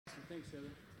Thanks,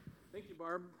 Heather. Thank you,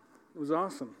 Barb. It was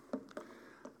awesome.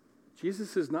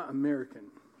 Jesus is not American.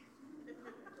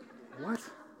 What?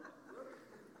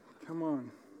 Come on.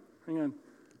 Hang on.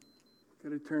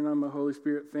 Got to turn on my Holy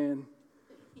Spirit fan.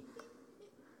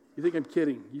 You think I'm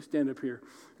kidding? You stand up here.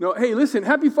 No, hey, listen,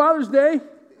 happy Father's Day.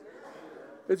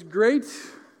 It's great.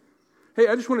 Hey,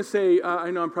 I just want to say,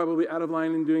 I know I'm probably out of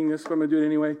line in doing this, but I'm going to do it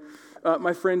anyway.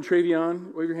 My friend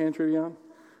Travion, wave your hand, Travion.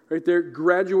 Right there,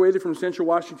 graduated from Central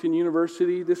Washington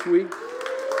University this week.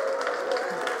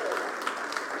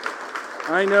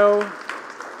 I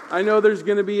know there's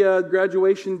going to be a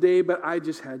graduation day, but I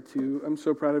just had to. I'm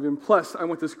so proud of him. Plus, I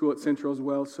went to school at Central as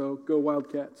well, so go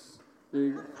Wildcats. There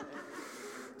you go.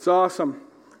 It's awesome.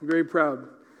 I'm very proud.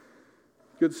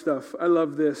 Good stuff. I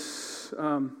love this.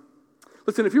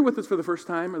 Listen, if you're with us for the first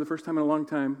time or the first time in a long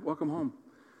time, welcome home.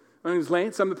 My name is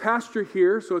Lance. I'm the pastor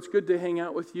here, so it's good to hang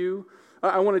out with you.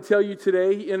 I want to tell you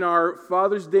today in our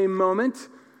Father's Day moment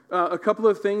a couple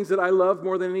of things that I love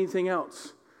more than anything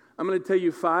else. I'm going to tell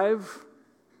you 5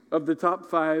 of the top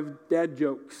 5 dad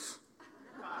jokes.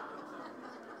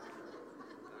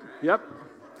 Yep.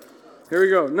 Here we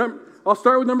go. I'll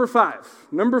start with number 5.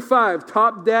 Number 5,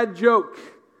 top dad joke.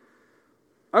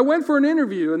 I went for an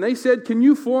interview and they said, can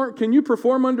you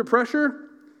perform under pressure?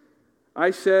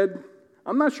 I said,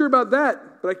 I'm not sure about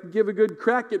that, but I can give a good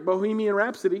crack at Bohemian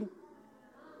Rhapsody.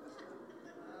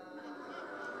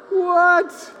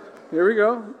 What? Here we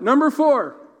go. Number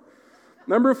 4.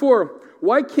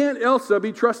 Why can't Elsa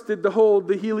be trusted to hold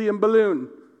the helium balloon?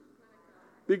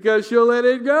 Because she'll let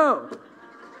it go.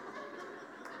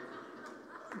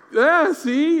 Yeah,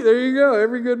 see? There you go.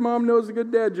 Every good mom knows a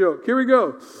good dad joke. Here we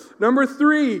go. Number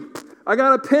 3. I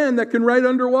got a pen that can write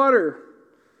underwater.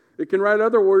 It can write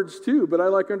other words too, but I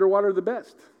like underwater the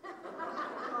best.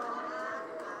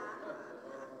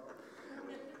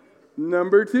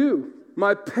 Number 2.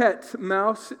 My pet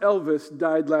mouse Elvis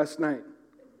died last night.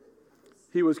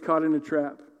 He was caught in a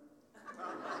trap.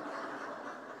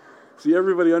 See,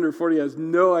 everybody under 40 has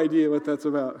no idea what that's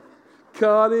about.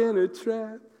 Caught in a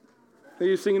trap. Now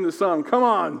you're singing the song. Come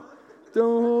on.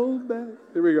 Don't hold back.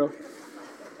 Here we go.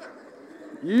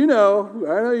 You know.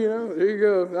 I know you know. There you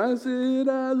go. I said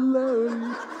I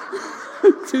love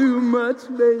you too much,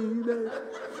 baby.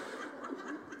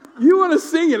 You want to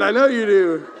sing it. I know you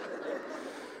do.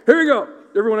 Here we go.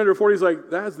 Everyone under 40 is like,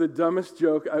 that's the dumbest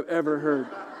joke I've ever heard.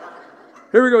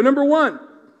 Here we go. Number 1.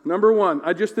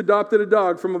 I just adopted a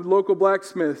dog from a local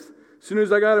blacksmith. As soon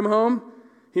as I got him home,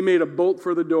 he made a bolt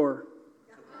for the door.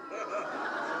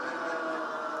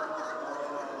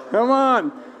 Come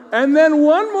on. And then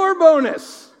one more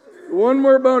bonus.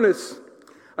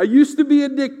 I used to be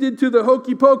addicted to the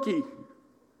hokey pokey,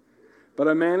 but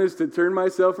I managed to turn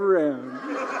myself around.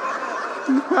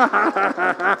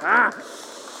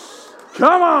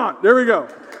 Come on. There we go.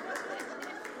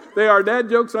 They are dad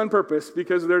jokes on purpose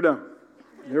because they're dumb.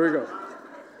 There we go.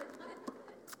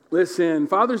 Listen,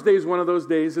 Father's Day is one of those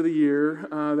days of the year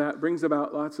that brings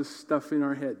about lots of stuff in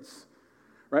our heads.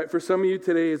 Right? For some of you,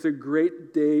 today is a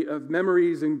great day of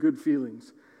memories and good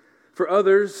feelings. For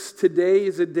others, today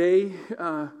is a day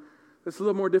that's a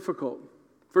little more difficult.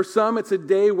 For some, it's a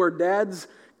day where dads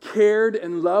cared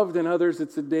and loved, and others,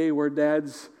 it's a day where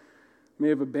dads may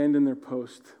have abandoned their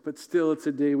post. But still, it's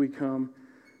a day we come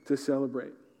to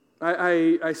celebrate.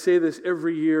 I say this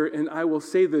every year, and I will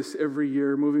say this every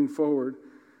year moving forward.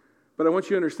 But I want you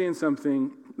to understand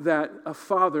something, that a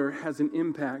father has an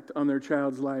impact on their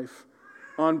child's life.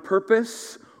 On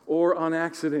purpose or on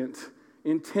accident,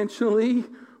 intentionally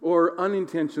or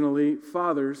unintentionally,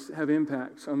 fathers have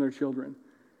impacts on their children.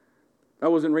 I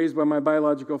wasn't raised by my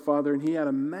biological father, and he had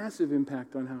a massive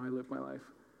impact on how I live my life.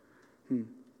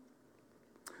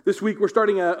 This week, we're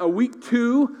starting a week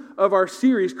 2 of our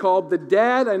series called The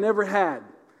Dad I Never Had.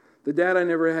 The Dad I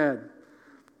Never Had.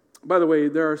 By the way,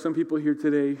 there are some people here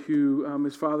today who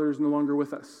his father is no longer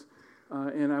with us.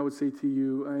 And I would say to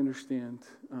you, I understand.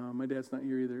 My dad's not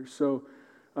here either. So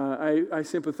I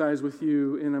sympathize with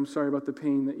you, and I'm sorry about the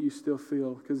pain that you still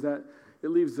feel, because it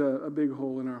leaves a big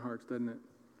hole in our hearts, doesn't it?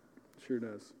 It sure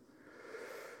does.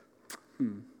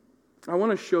 I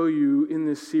want to show you in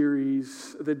this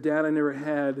series, The Dad I Never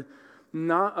Had,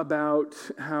 not about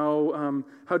how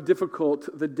difficult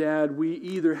the dad we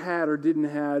either had or didn't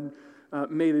had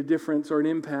made a difference or an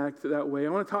impact that way.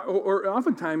 I want to talk, or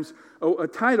oftentimes a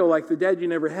title like The Dad You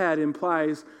Never Had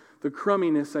implies the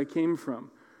crumminess I came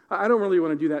from. I don't really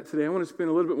want to do that today. I want to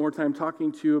spend a little bit more time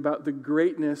talking to you about the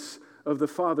greatness of the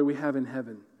Father we have in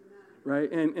heaven,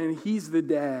 right? And he's the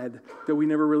dad that we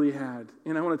never really had.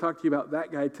 And I want to talk to you about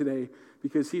that guy today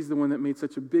because he's the one that made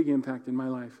such a big impact in my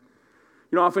life.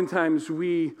 You know, oftentimes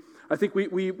I think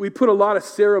we put a lot of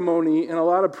ceremony and a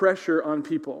lot of pressure on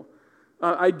people.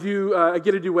 I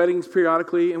get to do weddings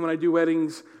periodically, and when I do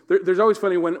weddings, there's always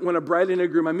funny when a bride and a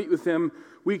groom, I meet with them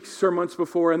weeks or months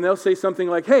before, and they'll say something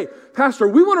like, "Hey, Pastor,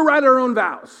 we want to write our own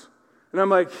vows." And I'm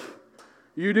like,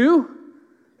 "You do?"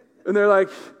 And they're like,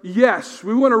 "Yes,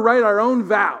 we want to write our own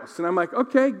vows." And I'm like,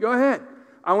 "Okay, go ahead.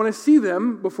 I want to see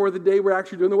them before the day we're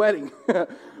actually doing the wedding."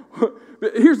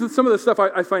 But here's some of the stuff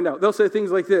I find out. They'll say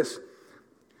things like this: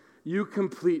 "You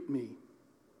complete me."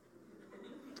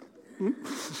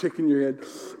 Shaking your head.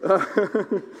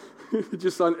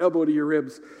 Just on elbow to your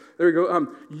ribs. There we go.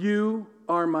 "You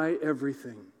are my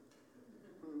everything."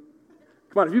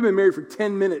 Come on, if you've been married for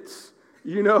 10 minutes,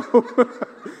 you know.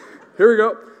 Here we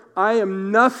go. "I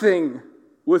am nothing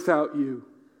without you."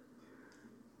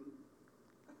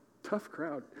 Tough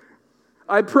crowd.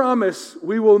 "I promise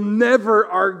we will never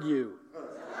argue."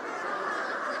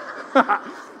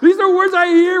 These are words I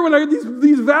hear when I get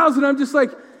these vows, and I'm just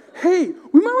like, hey,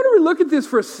 we might want to relook at this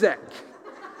for a sec,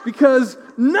 because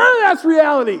none of that's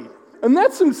reality. And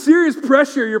that's some serious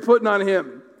pressure you're putting on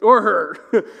him or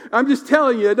her. I'm just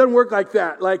telling you, it doesn't work like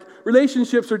that. Like,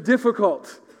 relationships are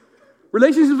difficult.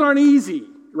 Relationships aren't easy,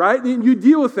 right? And you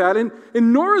deal with that. And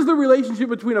nor is the relationship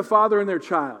between a father and their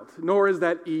child. Nor is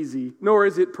that easy. Nor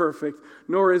is it perfect.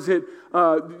 Nor is it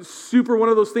super one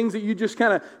of those things that you just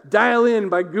kind of dial in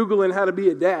by Googling how to be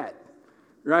a dad.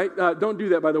 Right? Don't do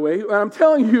that, by the way. I'm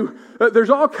telling you, there's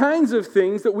all kinds of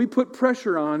things that we put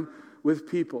pressure on with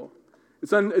people.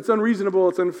 It's unreasonable,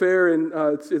 it's unfair, and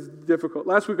it's difficult.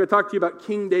 Last week I talked to you about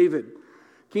King David.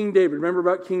 King David, remember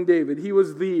about King David? He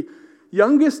was the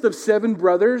youngest of 7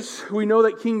 brothers. We know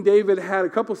that King David had a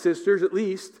couple sisters, at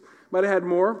least. Might have had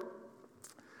more.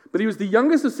 But he was the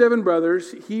youngest of 7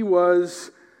 brothers. He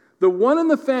was the one in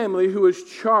the family who was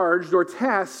charged or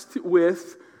tasked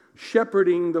with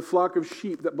shepherding the flock of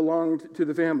sheep that belonged to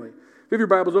the family. If you have your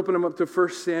Bibles, open them up to 1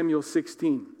 Samuel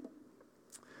 16.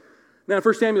 Now, in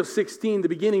 1 Samuel 16, the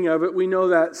beginning of it, we know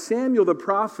that Samuel the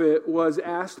prophet was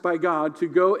asked by God to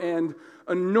go and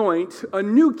anoint a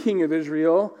new king of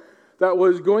Israel that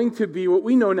was going to be what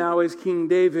we know now as King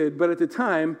David. But at the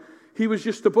time, he was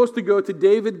just supposed to go to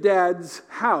David's dad's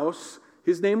house.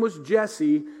 His name was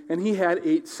Jesse, and he had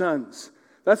 8 sons.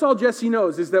 That's all Jesse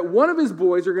knows, is that one of his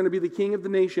boys are going to be the king of the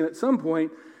nation at some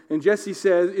point. And Jesse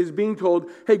is being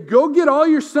told, hey, go get all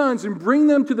your sons and bring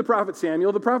them to the prophet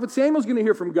Samuel. The prophet Samuel's going to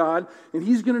hear from God, and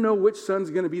he's going to know which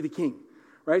son's going to be the king.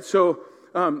 Right? So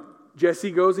Jesse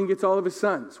goes and gets all of his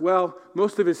sons. Well,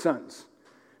 most of his sons.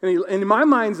 And in my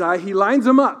mind's eye, he lines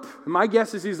them up. And my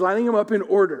guess is he's lining them up in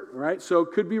order. Right? So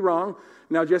could be wrong.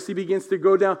 Now Jesse begins to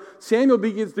go down. Samuel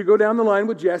begins to go down the line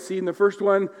with Jesse. And the first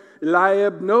one,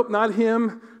 Eliab, nope, not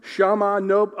him. Shammah,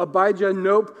 nope. Abijah,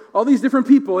 nope. All these different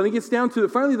people. And he gets down to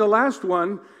finally the last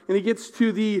one. And he gets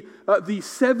to the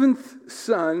 7th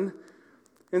son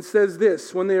and says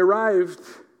this. When they arrived,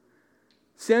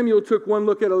 Samuel took one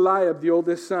look at Eliab, the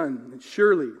oldest son. And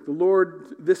surely,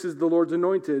 this is the Lord's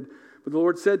anointed. But the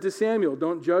Lord said to Samuel,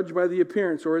 don't judge by the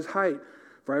appearance or his height.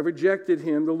 For I rejected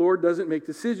him. The Lord doesn't make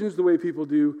decisions the way people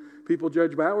do. People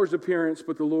judge by outward appearance,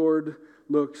 but the Lord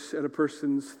looks at a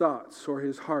person's thoughts or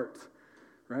his heart.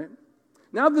 Right?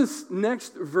 Now this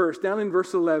next verse, down in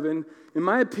verse 11, in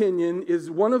my opinion,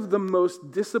 is one of the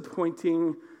most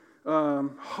disappointing,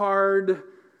 hard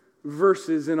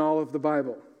verses in all of the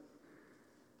Bible.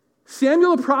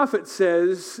 Samuel the prophet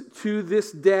says to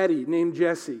this daddy named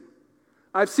Jesse,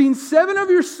 I've seen 7 of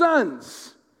your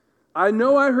sons. I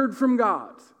know I heard from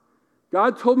God.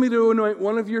 God told me to anoint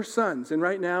one of your sons. And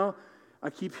right now, I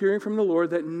keep hearing from the Lord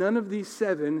that none of these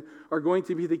 7 are going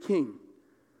to be the king.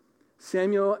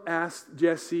 Samuel asked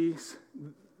Jesse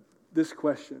this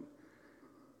question.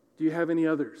 Do you have any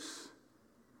others?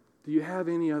 Do you have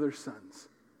any other sons?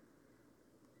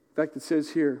 In fact, it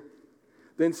says here,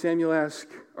 then Samuel asked,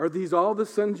 are these all the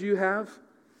sons you have?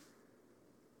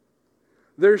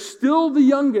 They're still the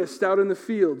youngest out in the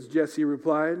fields, Jesse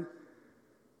replied.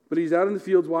 But he's out in the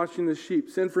fields watching the sheep.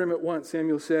 Send for him at once,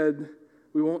 Samuel said.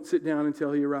 We won't sit down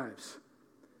until he arrives.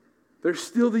 They're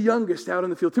still the youngest out in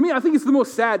the field. To me, I think it's the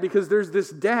most sad because there's this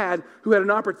dad who had an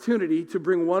opportunity to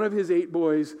bring one of his 8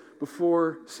 boys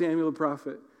before Samuel the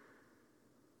prophet.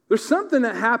 There's something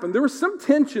that happened. There was some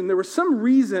tension. There was some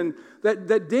reason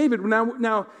that David,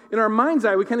 now in our mind's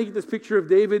eye, we kind of get this picture of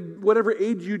David, whatever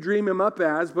age you dream him up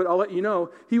as, but I'll let you know,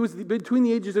 he was between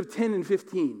the ages of 10 and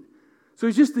 15. So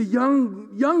he's just a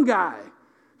young guy,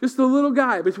 just a little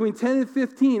guy between 10 and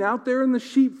 15 out there in the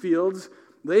sheep fields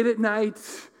late at night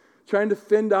trying to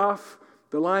fend off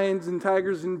the lions and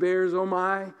tigers and bears, oh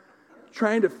my,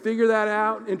 trying to figure that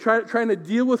out and trying to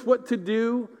deal with what to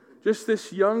do. just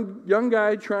this young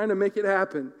guy trying to make it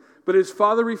happen. But his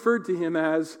father referred to him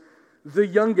as the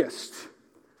youngest.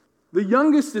 The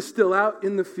youngest is still out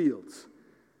in the fields.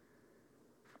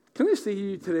 Can I say to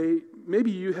you today,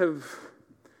 maybe you have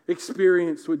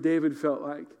experienced what David felt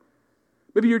like.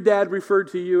 Maybe your dad referred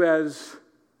to you as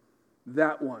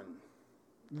that one,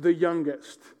 the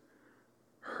youngest,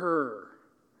 her,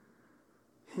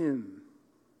 him,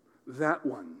 that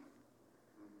one.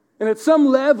 And at some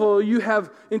level, you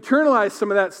have internalized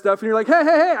some of that stuff, and you're like,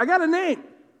 hey, I got a name.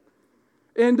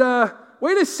 And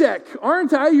wait a sec,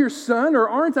 aren't I your son or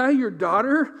aren't I your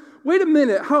daughter? Wait a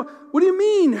minute, what do you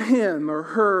mean him or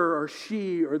her or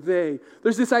she or they?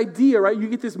 There's this idea, right? You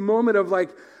get this moment of like,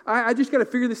 I just got to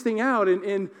figure this thing out.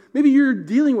 And maybe you're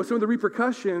dealing with some of the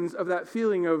repercussions of that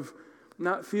feeling of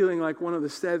not feeling like one of the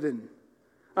seven.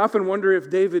 I often wonder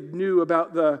if David knew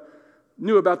about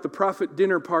the prophet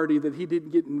dinner party that he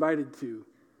didn't get invited to.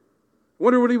 I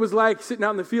wonder what he was like sitting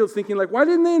out in the fields thinking like, why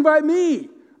didn't they invite me?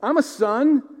 I'm a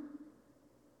son.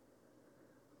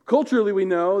 Culturally, we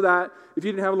know that if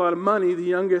you didn't have a lot of money, the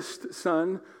youngest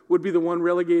son would be the one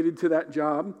relegated to that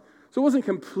job. So it wasn't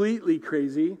completely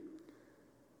crazy.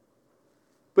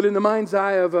 But in the mind's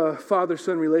eye of a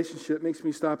father-son relationship, it makes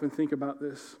me stop and think about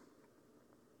this.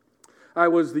 I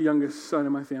was the youngest son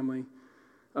in my family.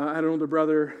 I had an older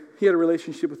brother. He had a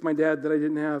relationship with my dad that I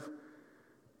didn't have.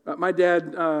 My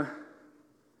dad,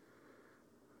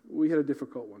 we had a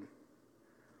difficult one.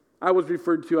 I was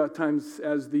referred to at times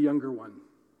as the younger one.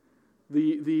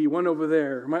 The one over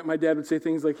there. My dad would say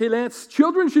things like, hey, Lance,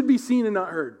 children should be seen and not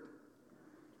heard.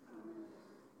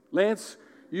 Lance,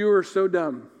 you are so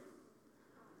dumb.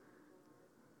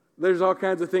 There's all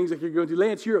kinds of things that you're going to do.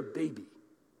 Lance, you're a baby.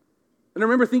 And I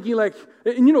remember thinking like,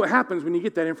 and you know what happens when you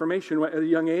get that information at a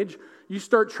young age? You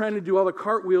start trying to do all the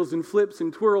cartwheels and flips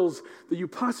and twirls that you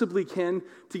possibly can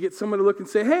to get someone to look and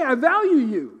say, hey, I value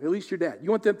you. At least your dad. You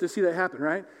want them to see that happen,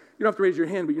 right? You don't have to raise your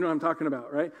hand, but you know what I'm talking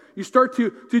about, right? You start to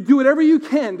do whatever you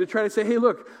can to try to say, hey,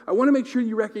 look, I want to make sure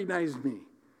you recognize me.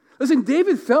 Listen,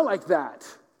 David felt like that.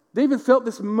 David felt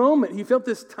this moment. He felt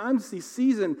this time, this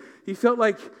season. He felt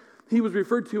like he was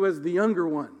referred to as the younger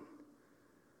one.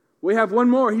 We have one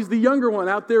more. He's the younger one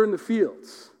out there in the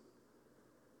fields.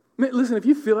 Listen, if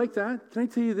you feel like that, can I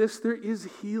tell you this? There is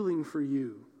healing for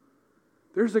you.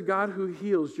 There's a God who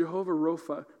heals, Jehovah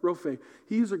Rophe.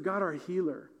 He's a God, our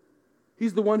healer.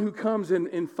 He's the one who comes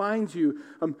and finds you.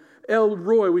 El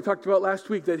Roi, we talked about last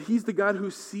week, that he's the God who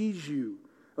sees you.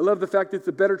 I love the fact that it's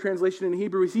a better translation in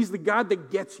Hebrew. He's the God that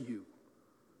gets you.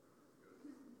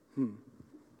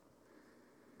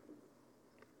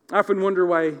 I often wonder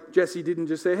why Jesse didn't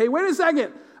just say, hey, wait a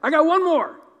second, I got one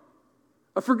more.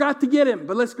 I forgot to get him,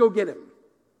 but let's go get him.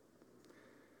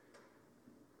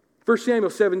 1 Samuel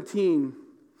 17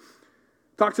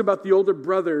 talks about the older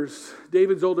brothers,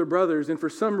 David's older brothers, and for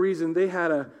some reason they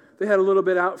had a little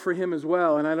bit out for him as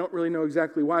well, and I don't really know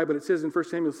exactly why, but it says in 1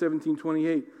 Samuel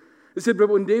 17:28, it said, but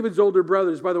when David's older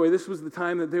brothers, by the way, this was the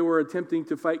time that they were attempting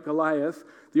to fight Goliath.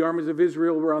 The armies of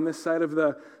Israel were on this side of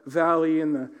the valley,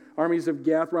 and the armies of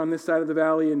Gath were on this side of the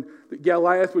valley, and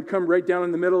Goliath would come right down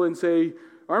in the middle and say,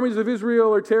 armies of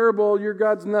Israel are terrible, your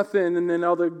God's nothing, and then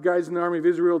all the guys in the army of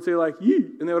Israel would say like,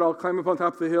 yee, and they would all climb up on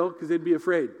top of the hill because they'd be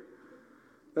afraid.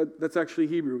 That's actually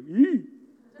Hebrew. Yee.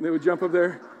 And they would jump up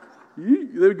there. Yee.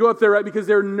 They would go up there, right, because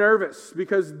they're nervous,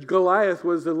 because Goliath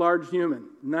was a large human,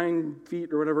 9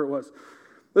 feet or whatever it was.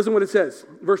 Listen what it says,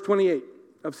 verse 28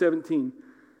 of 17.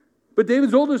 But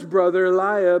David's oldest brother,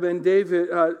 Eliab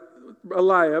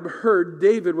heard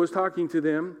David was talking to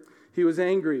them. He was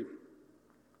angry.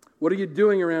 What are you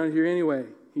doing around here anyway?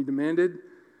 He demanded.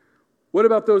 What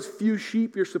about those few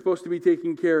sheep you're supposed to be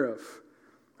taking care of?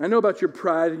 I know about your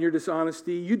pride and your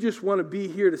dishonesty. You just want to be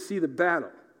here to see the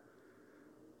battle.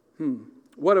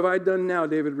 What have I done now?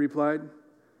 David replied.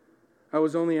 I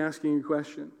was only asking a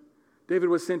question. David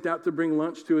was sent out to bring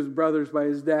lunch to his brothers by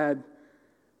his dad.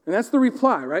 And that's the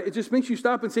reply, right? It just makes you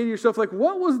stop and say to yourself, like,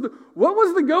 what was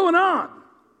the going on?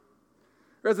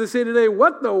 Or as they say today,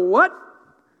 what the what?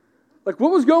 Like,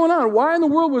 what was going on? Why in the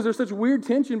world was there such weird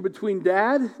tension between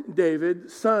dad,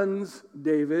 David, sons,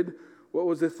 David? What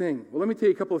was the thing? Well, let me tell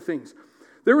you a couple of things.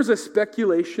 There was a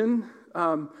speculation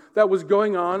that was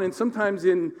going on, and sometimes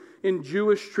in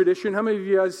Jewish tradition. How many of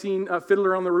you guys seen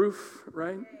Fiddler on the Roof?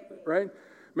 Right?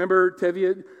 Remember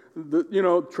Tevye?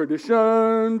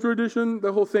 Tradition,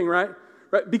 the whole thing, right?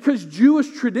 Because Jewish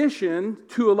tradition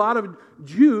to a lot of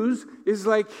Jews is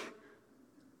like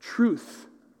truth.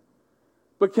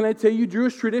 But can I tell you,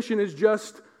 Jewish tradition is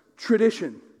just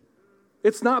tradition.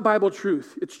 It's not Bible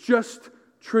truth. It's just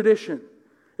tradition.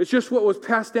 It's just what was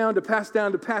passed down to pass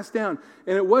down to pass down.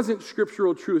 And it wasn't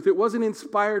scriptural truth. It wasn't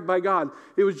inspired by God.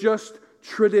 It was just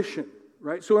tradition,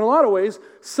 right? So in a lot of ways,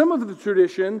 some of the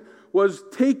tradition was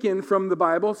taken from the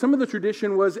Bible. Some of the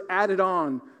tradition was added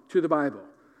on to the Bible.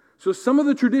 So some of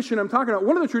the tradition I'm talking about,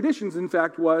 one of the traditions, in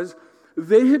fact, was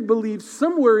they had believed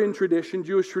somewhere in tradition,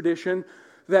 Jewish tradition,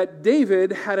 that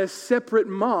David had a separate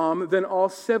mom than all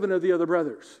 7 of the other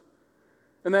brothers.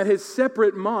 And that his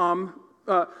separate mom,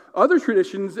 other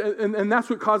traditions, and that's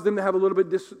what caused them to have a little bit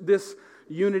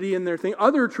disunity in their thing.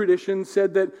 Other traditions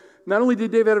said that not only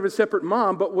did David have a separate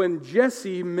mom, but when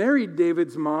Jesse married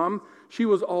David's mom, she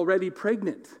was already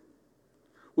pregnant,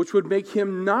 which would make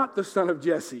him not the son of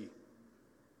Jesse.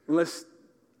 Unless,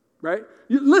 right?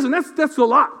 Listen, that's a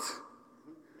lot.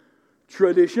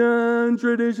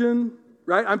 Tradition,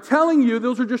 right? I'm telling you,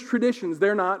 those are just traditions.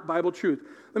 They're not Bible truth.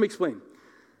 Let me explain.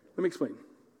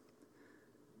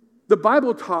 The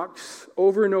Bible talks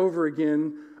over and over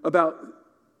again about,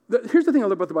 here's the thing I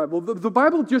love about the Bible. The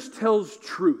Bible just tells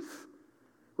truth,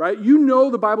 right? You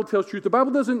know the Bible tells truth. The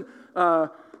Bible doesn't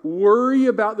worry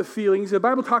about the feelings. The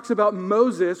Bible talks about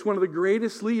Moses, one of the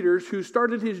greatest leaders, who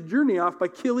started his journey off by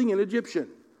killing an Egyptian.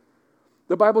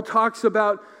 The Bible talks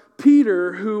about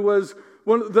Peter, who was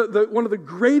one of the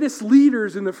greatest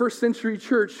leaders in the first century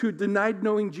church, who denied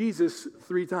knowing Jesus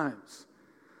 3 times.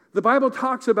 The Bible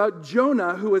talks about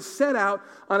Jonah, who was set out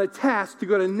on a task to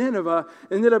go to Nineveh,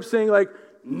 and ended up saying like,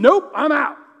 nope, I'm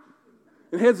out,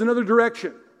 and heads another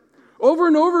direction. Over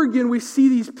and over again, we see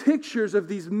these pictures of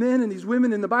these men and these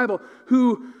women in the Bible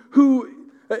who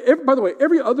by the way,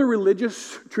 every other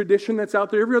religious tradition that's out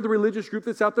there, every other religious group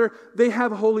that's out there, they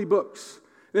have holy books.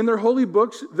 In their holy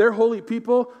books, their holy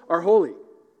people are holy.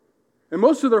 And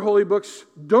most of their holy books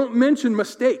don't mention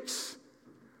mistakes.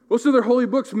 Most of their holy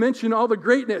books mention all the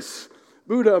greatness.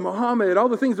 Buddha, Muhammad, all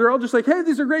the things. They're all just like, hey,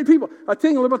 these are great people. I'll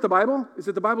tell you about the Bible, is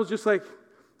that the Bible's just like,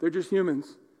 they're just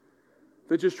humans.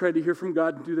 They just tried to hear from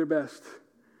God and do their best.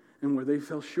 And where they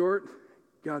fell short,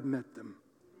 God met them.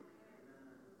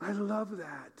 I love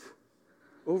that.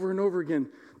 Over and over again.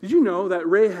 Did you know that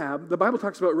Rahab, the Bible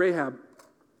talks about Rahab.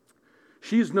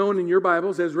 She's known in your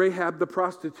Bibles as Rahab the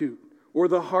prostitute or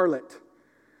the harlot.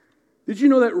 Did you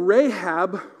know that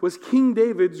Rahab was King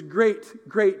David's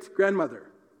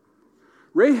great-great-grandmother?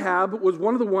 Rahab was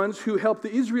one of the ones who helped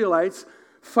the Israelites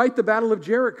fight the Battle of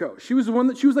Jericho. She was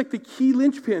like the key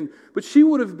linchpin, but she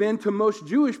would have been to most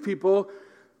Jewish people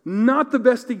not the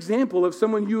best example of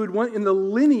someone you would want in the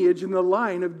lineage and the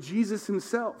line of Jesus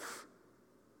himself.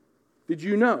 Did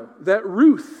you know that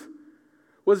Ruth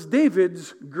was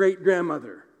David's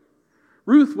great-grandmother?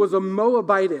 Ruth was a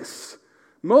Moabitess.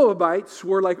 Moabites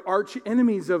were like arch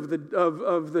enemies of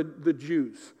the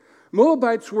Jews.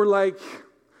 Moabites were like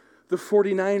the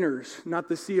 49ers, not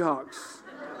the Seahawks.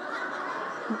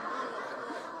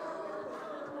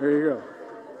 There you go.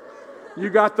 You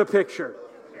got the picture.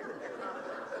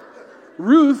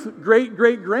 Ruth,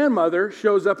 great-great-grandmother,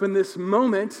 shows up in this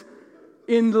moment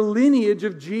in the lineage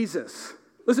of Jesus.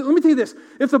 Listen, let me tell you this.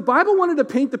 If the Bible wanted to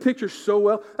paint the picture so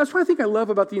well, that's what I think I love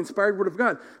about the inspired Word of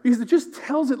God, because it just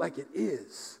tells it like it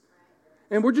is.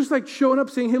 And we're just like showing up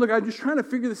saying, hey, look, I'm just trying to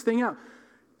figure this thing out.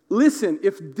 Listen,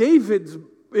 did you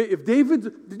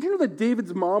know that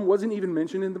David's mom wasn't even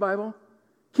mentioned in the Bible?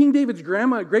 King David's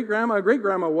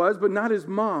great-grandma was, but not his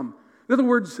mom. In other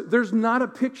words, there's not a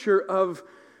picture of,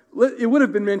 it would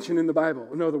have been mentioned in the Bible.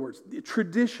 In other words,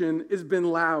 tradition has been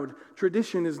loud.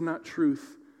 Tradition is not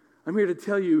truth. I'm here to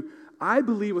tell you, I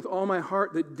believe with all my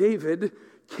heart that David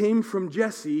came from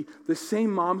Jesse, the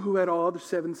same mom who had all other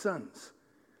 7 sons.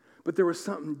 But there was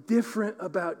something different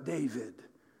about David.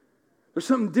 There's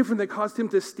something different that caused him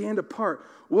to stand apart.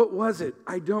 What was it?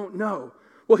 I don't know.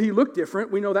 Well, he looked different.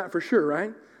 We know that for sure,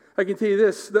 right? I can tell you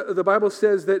this. The Bible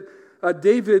says that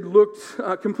David looked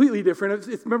completely different.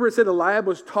 Remember it said Eliab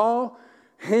was tall,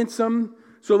 handsome.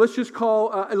 So let's just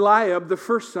call Eliab, the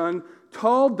first son,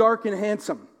 tall, dark, and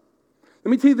handsome. Let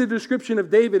me tell you the description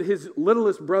of David, his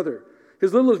littlest brother.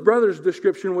 His littlest brother's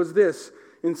description was this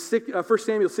in 1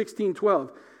 Samuel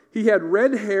 16:12. He had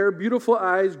red hair, beautiful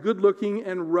eyes, good-looking,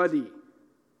 and ruddy.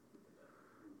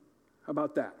 How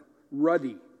about that?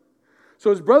 Ruddy.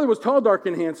 So his brother was tall, dark,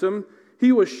 and handsome.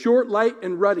 He was short, light,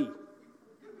 and ruddy.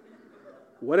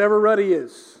 Whatever ruddy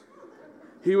is.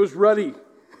 He was ruddy.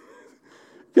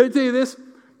 Can I tell you this?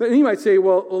 And you might say,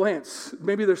 well, Lance,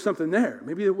 maybe there's something there.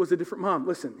 Maybe it was a different mom.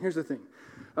 Listen, here's the thing.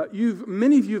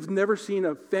 Many of you have never seen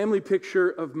a family picture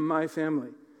of my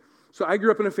family. So I grew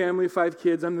up in a family of 5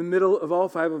 kids. I'm the middle of all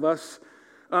 5 of us.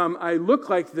 I look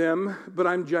like them, but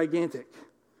I'm gigantic,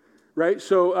 right?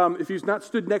 So if you've not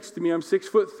stood next to me, I'm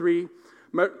 6'3".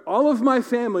 All of my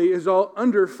family is all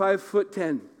under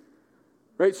 5'10",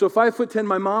 right? So 5'10",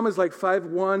 my mom is like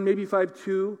 5'1", maybe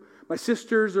 5'2". My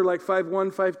sisters are like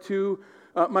 5'1", 5'2".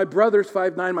 My brother's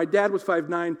 5'9". My dad was 5'9".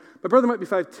 My brother might be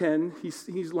 5'10".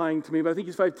 He's lying to me, but I think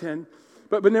he's 5'10".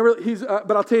 But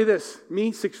I'll tell you this,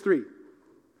 me, 6'3".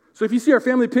 So if you see our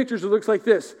family pictures, it looks like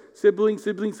this. Siblings,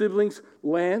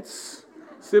 Lance,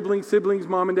 siblings,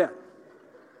 mom and dad.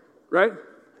 Right?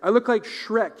 I look like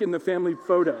Shrek in the family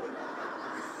photo.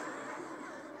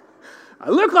 I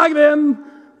look like them,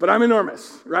 but I'm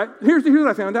enormous, right? Here's what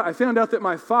I found out. I found out that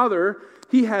my father,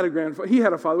 he had a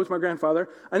father, which was my grandfather.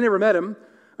 I never met him.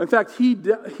 In fact, he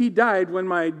died when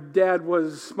my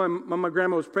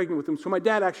grandma was pregnant with him, so my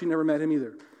dad actually never met him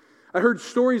either. I heard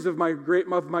stories of my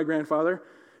grandfather.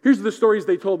 Here's the stories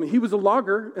they told me. He was a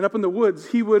logger, and up in the woods,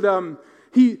 he was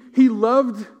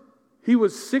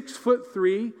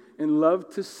 6'3" and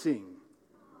loved to sing.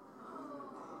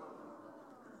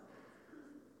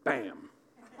 Bam.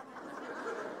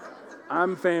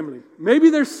 I'm family. Maybe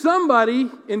there's somebody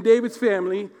in David's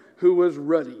family who was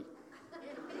ruddy.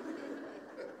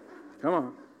 Come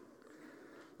on.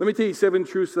 Let me tell you 7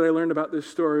 truths that I learned about this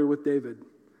story with David.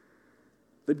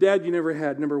 The dad you never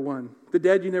had, number 1. The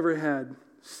dad you never had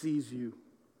sees you.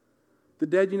 The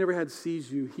dad you never had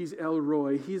sees you. He's El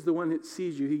Roy. He's the one that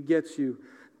sees you. He gets you.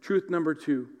 Truth number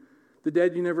 2. The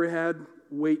dad you never had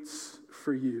waits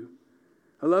for you.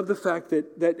 I love the fact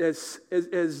that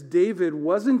as David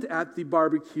wasn't at the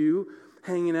barbecue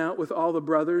hanging out with all the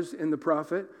brothers and the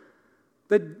prophet,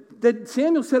 that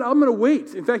Samuel said, I'm going to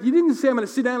wait. In fact, he didn't say, I'm going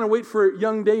to sit down and wait for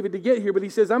young David to get here, but he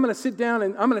says, I'm going to sit down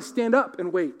and I'm going to stand up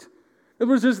and wait. In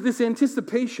other words, there's this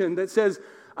anticipation that says,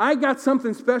 I got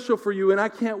something special for you and I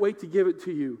can't wait to give it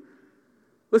to you.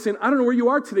 Listen, I don't know where you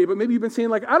are today, but maybe you've been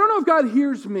saying I don't know if God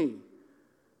hears me.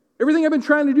 Everything I've been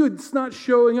trying to do, it's not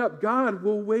showing up. God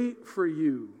will wait for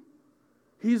you.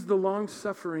 He's the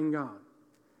long-suffering God.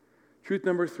 Truth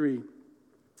number 3,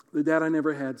 the dad I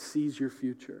never had sees your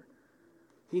future.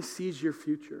 He sees your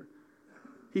future.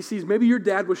 He sees, maybe your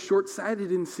dad was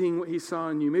short-sighted in seeing what he saw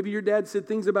in you. Maybe your dad said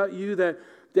things about you that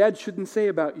dad shouldn't say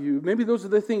about you. Maybe those are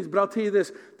the things, but I'll tell you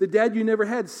this, the dad you never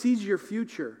had sees your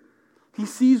future. He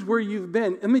sees where you've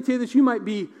been. And let me tell you this, you might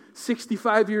be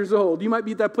 65 years old. You might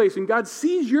be at that place, and God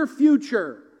sees your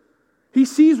future. He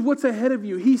sees what's ahead of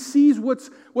you. He sees what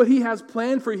He has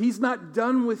planned for you. He's not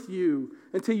done with you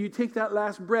until you take that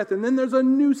last breath, and then there's a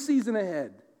new season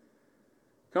ahead.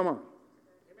 Come on.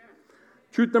 Amen.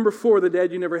 Truth number 4, the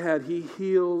dad you never had, he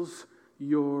heals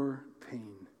your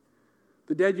pain.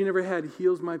 The dad you never had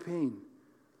heals my pain.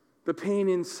 The pain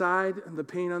inside and the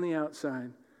pain on the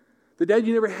outside. The dad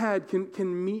you never had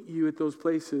can meet you at those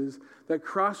places, that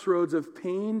crossroads of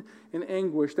pain and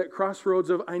anguish, that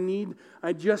crossroads of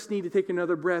I just need to take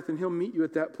another breath, and He'll meet you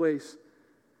at that place.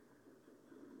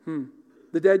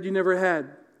 The dad you never had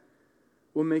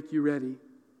will make you ready.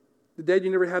 The dad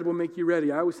you never had will make you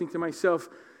ready. I always think to myself,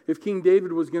 if King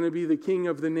David was going to be the king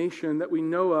of the nation that we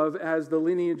know of as the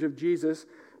lineage of Jesus,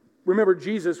 remember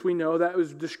Jesus, we know that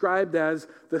was described as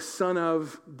the son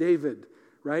of David.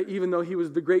 Right? Even though he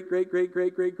was the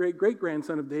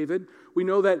great-great-great-great-great-great-grandson of David, we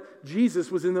know that Jesus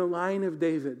was in the line of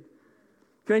David.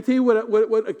 Can I tell you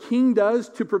what a king does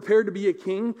to prepare to be a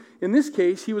king? In this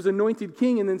case, he was anointed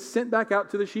king and then sent back out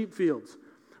to the sheep fields.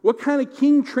 What kind of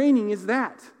king training is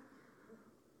that?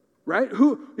 Right?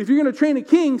 If you're going to train a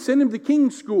king, send him to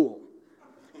king's school.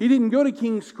 He didn't go to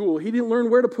king's school. He didn't learn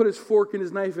where to put his fork and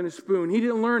his knife and his spoon. He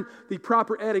didn't learn the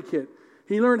proper etiquette.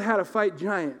 He learned how to fight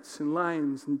giants and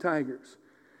lions and tigers.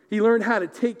 He learned how to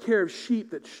take care of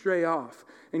sheep that stray off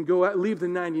and go out, leave the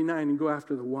 99 and go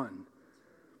after the one.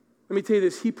 Let me tell you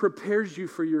this, He prepares you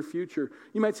for your future.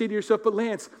 You might say to yourself, but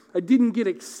Lance, I didn't get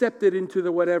accepted into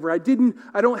the whatever. I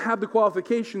don't have the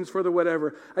qualifications for the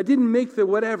whatever. I didn't make the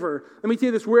whatever. Let me tell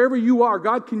you this, wherever you are,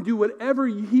 God can do whatever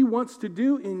He wants to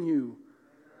do in you.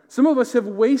 Some of us have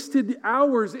wasted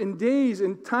hours and days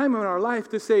and time in our life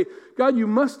to say, God, you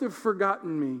must have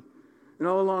forgotten me. And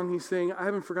all along He's saying, I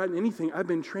haven't forgotten anything. I've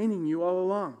been training you all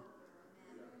along.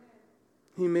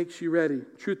 He makes you ready.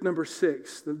 Truth number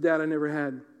 6, the dad I never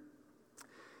had.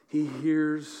 He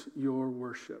hears your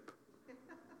worship.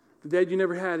 The dad you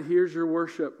never had hears your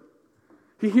worship.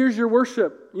 He hears your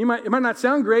worship. It might not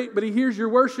sound great, but He hears your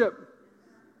worship.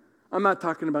 I'm not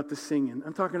talking about the singing.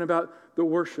 I'm talking about the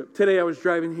worship. Today I was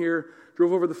driving here,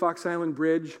 drove over the Fox Island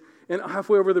Bridge, and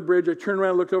halfway over the bridge, I turned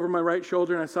around, looked over my right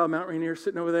shoulder, and I saw Mount Rainier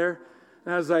sitting over there.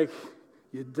 And I was like,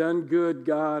 you done good,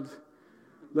 God.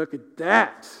 Look at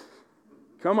that.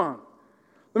 Come on.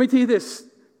 Let me tell you this.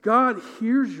 God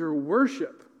hears your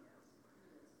worship.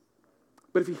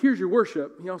 But if He hears your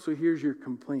worship, He also hears your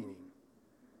complaining.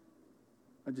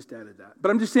 I just added that.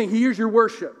 But I'm just saying, He hears your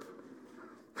worship.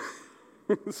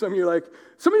 Some of you are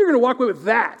going to walk away with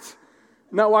that.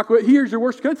 Not walk away. He hears your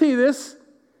worship. Can I tell you this?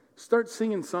 Start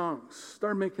singing songs.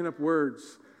 Start making up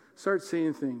words. Start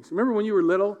saying things. Remember when you were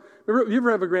little? You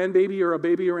ever have a grandbaby or a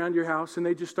baby around your house and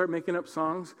they just start making up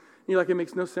songs? And you're like, it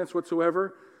makes no sense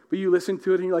whatsoever. But you listen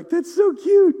to it and you're like, that's so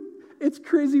cute. It's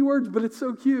crazy words, but it's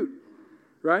so cute.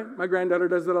 Right? My granddaughter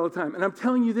does that all the time. And I'm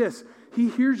telling you this, He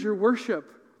hears your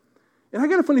worship. And I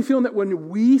got a funny feeling that when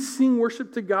we sing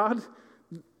worship to God,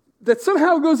 that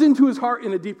somehow goes into His heart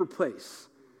in a deeper place.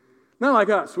 Not like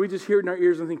us. We just hear it in our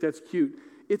ears and think that's cute.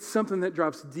 It's something that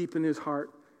drops deep in His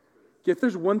heart. If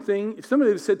there's one thing, if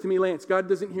somebody had said to me, Lance, God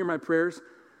doesn't hear my prayers,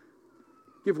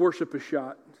 give worship a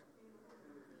shot.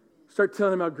 Start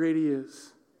telling Him how great He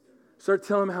is. Start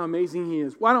telling Him how amazing He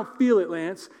is. Well, I don't feel it,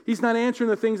 Lance. He's not answering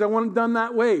the things I want done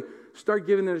that way. Start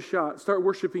giving it a shot. Start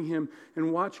worshiping Him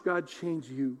and watch God change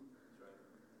you.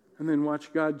 And then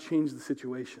watch God change the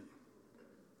situation.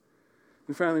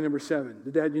 And finally, number 7,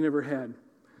 the dad you never had.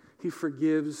 He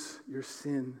forgives your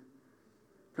sin.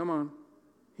 Come on.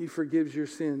 He forgives your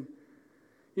sin.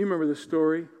 You remember the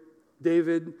story.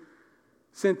 David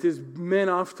sent his men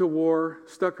off to war,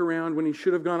 stuck around when he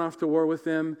should have gone off to war with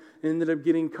them, and ended up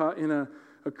getting caught in a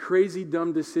crazy,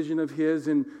 dumb decision of his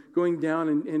and going down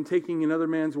and taking another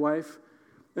man's wife.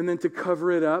 And then to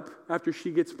cover it up, after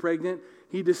she gets pregnant,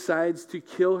 he decides to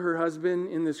kill her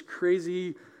husband in this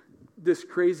crazy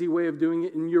way of doing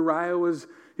it. And Uriah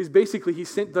he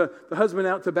sent the husband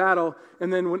out to battle,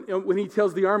 and then when he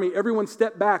tells the army, everyone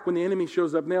step back when the enemy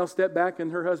shows up, and they all step back,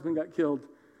 and her husband got killed.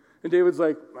 And David's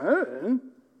like, and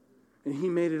he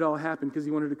made it all happen because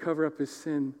he wanted to cover up his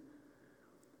sin.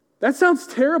 That sounds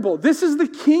terrible. This is the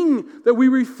king that we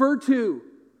refer to.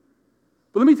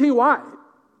 But let me tell you why.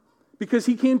 Because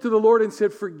he came to the Lord and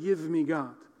said, forgive me,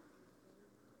 God.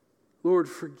 Lord,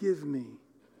 forgive me.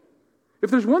 If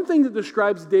there's one thing that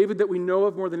describes David that we know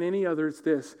of more than any other, it's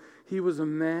this. He was a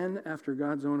man after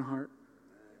God's own heart.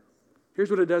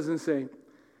 Here's what it doesn't say.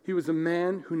 He was a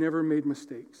man who never made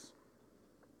mistakes.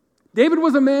 David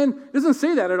was a man, it doesn't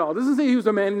say that at all. It doesn't say he was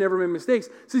a man who never made mistakes.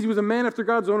 It says he was a man after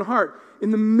God's own heart.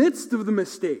 In the midst of the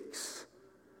mistakes,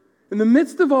 in the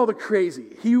midst of all the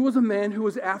crazy, he was a man who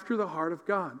was after the heart of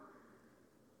God.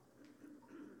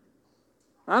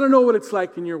 I don't know what it's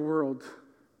like in your world.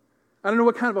 I don't know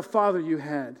what kind of a father you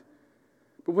had.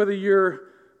 But whether you're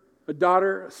a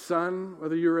daughter, a son,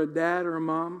 whether you're a dad or a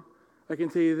mom, I can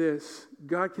tell you this.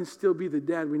 God can still be the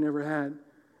dad we never had.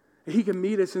 He can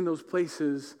meet us in those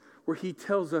places where He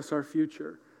tells us our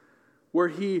future, where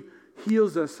He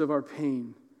heals us of our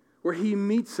pain, where He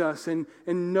meets us and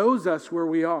knows us where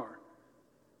we are.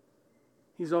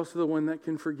 He's also the one that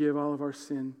can forgive all of our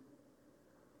sin.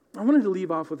 I wanted to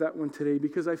leave off with that one today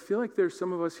because I feel like there's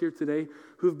some of us here today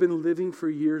who've been living for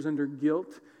years under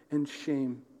guilt and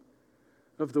shame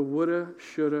of the woulda,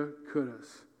 shoulda, couldas.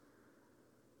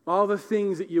 All the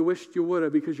things that you wished you woulda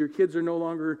because your kids are no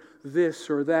longer this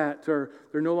or that, or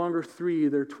they're no longer 3,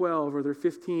 they're 12, or they're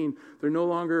 15. They're no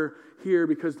longer here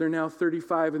because they're now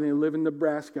 35 and they live in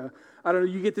Nebraska. I don't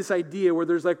know, you get this idea where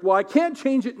there's like, well, I can't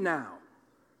change it now.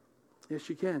 Yes,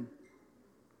 you can.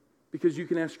 Because you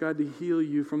can ask God to heal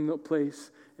you from that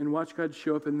place and watch God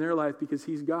show up in their life because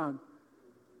He's God.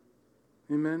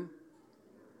 Amen?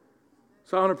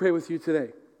 So I want to pray with you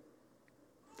today.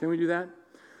 Can we do that?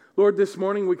 Lord, this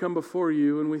morning we come before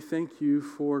You and we thank You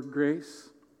for grace.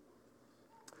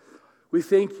 We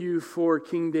thank You for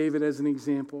King David as an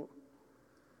example.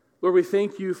 Lord, we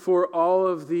thank You for all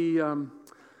of the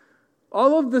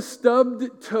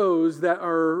stubbed toes that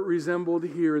are resembled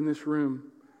here in this room.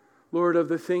 Lord, of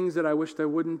the things that I wished I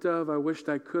wouldn't have, I wished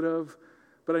I could have,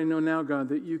 but I know now, God,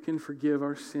 that You can forgive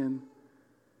our sin.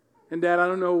 And Dad, I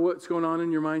don't know what's going on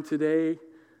in your mind today,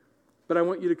 but I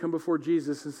want you to come before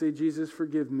Jesus and say, Jesus,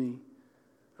 forgive me.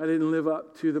 I didn't live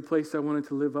up to the place I wanted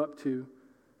to live up to.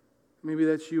 Maybe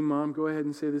that's you, Mom. Go ahead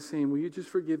and say the same. Will you just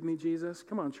forgive me, Jesus?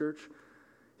 Come on, church.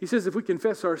 He says if we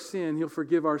confess our sin, He'll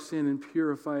forgive our sin and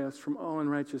purify us from all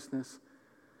unrighteousness.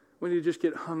 When you just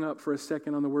get hung up for a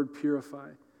second on the word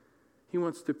purify. He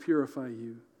wants to purify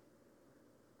you.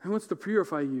 He wants to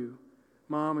purify you,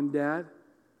 Mom and Dad.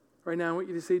 Right now, I want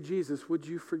you to say, Jesus, would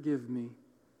You forgive me?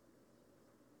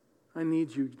 I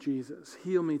need You, Jesus.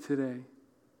 Heal me today.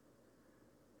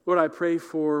 Lord, I pray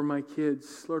for my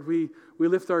kids. Lord, we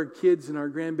lift our kids and our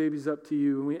grandbabies up to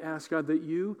You, and we ask, God, that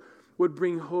You would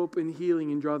bring hope and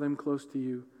healing and draw them close to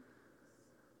You.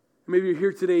 Maybe you're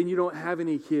here today and you don't have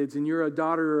any kids, and you're a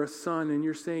daughter or a son, and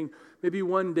you're saying, maybe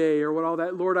one day or what all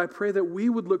that. Lord, I pray that we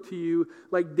would look to You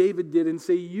like David did and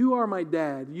say, You are my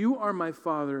dad. You are my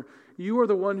father. You are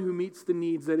the one who meets the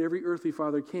needs that every earthly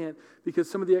father can't, because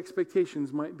some of the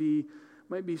expectations might be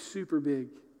super big.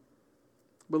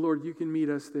 But Lord, you can meet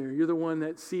us there. You're the one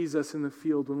that sees us in the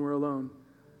field when we're alone.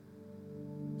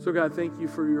 So God, thank you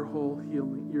for your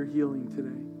healing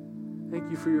today.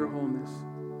 Thank you for your wholeness.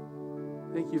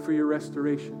 Thank you for your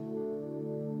restoration.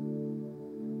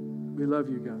 We love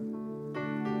you, God.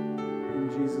 In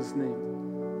Jesus' name.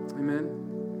 Amen.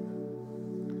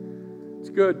 It's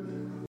good.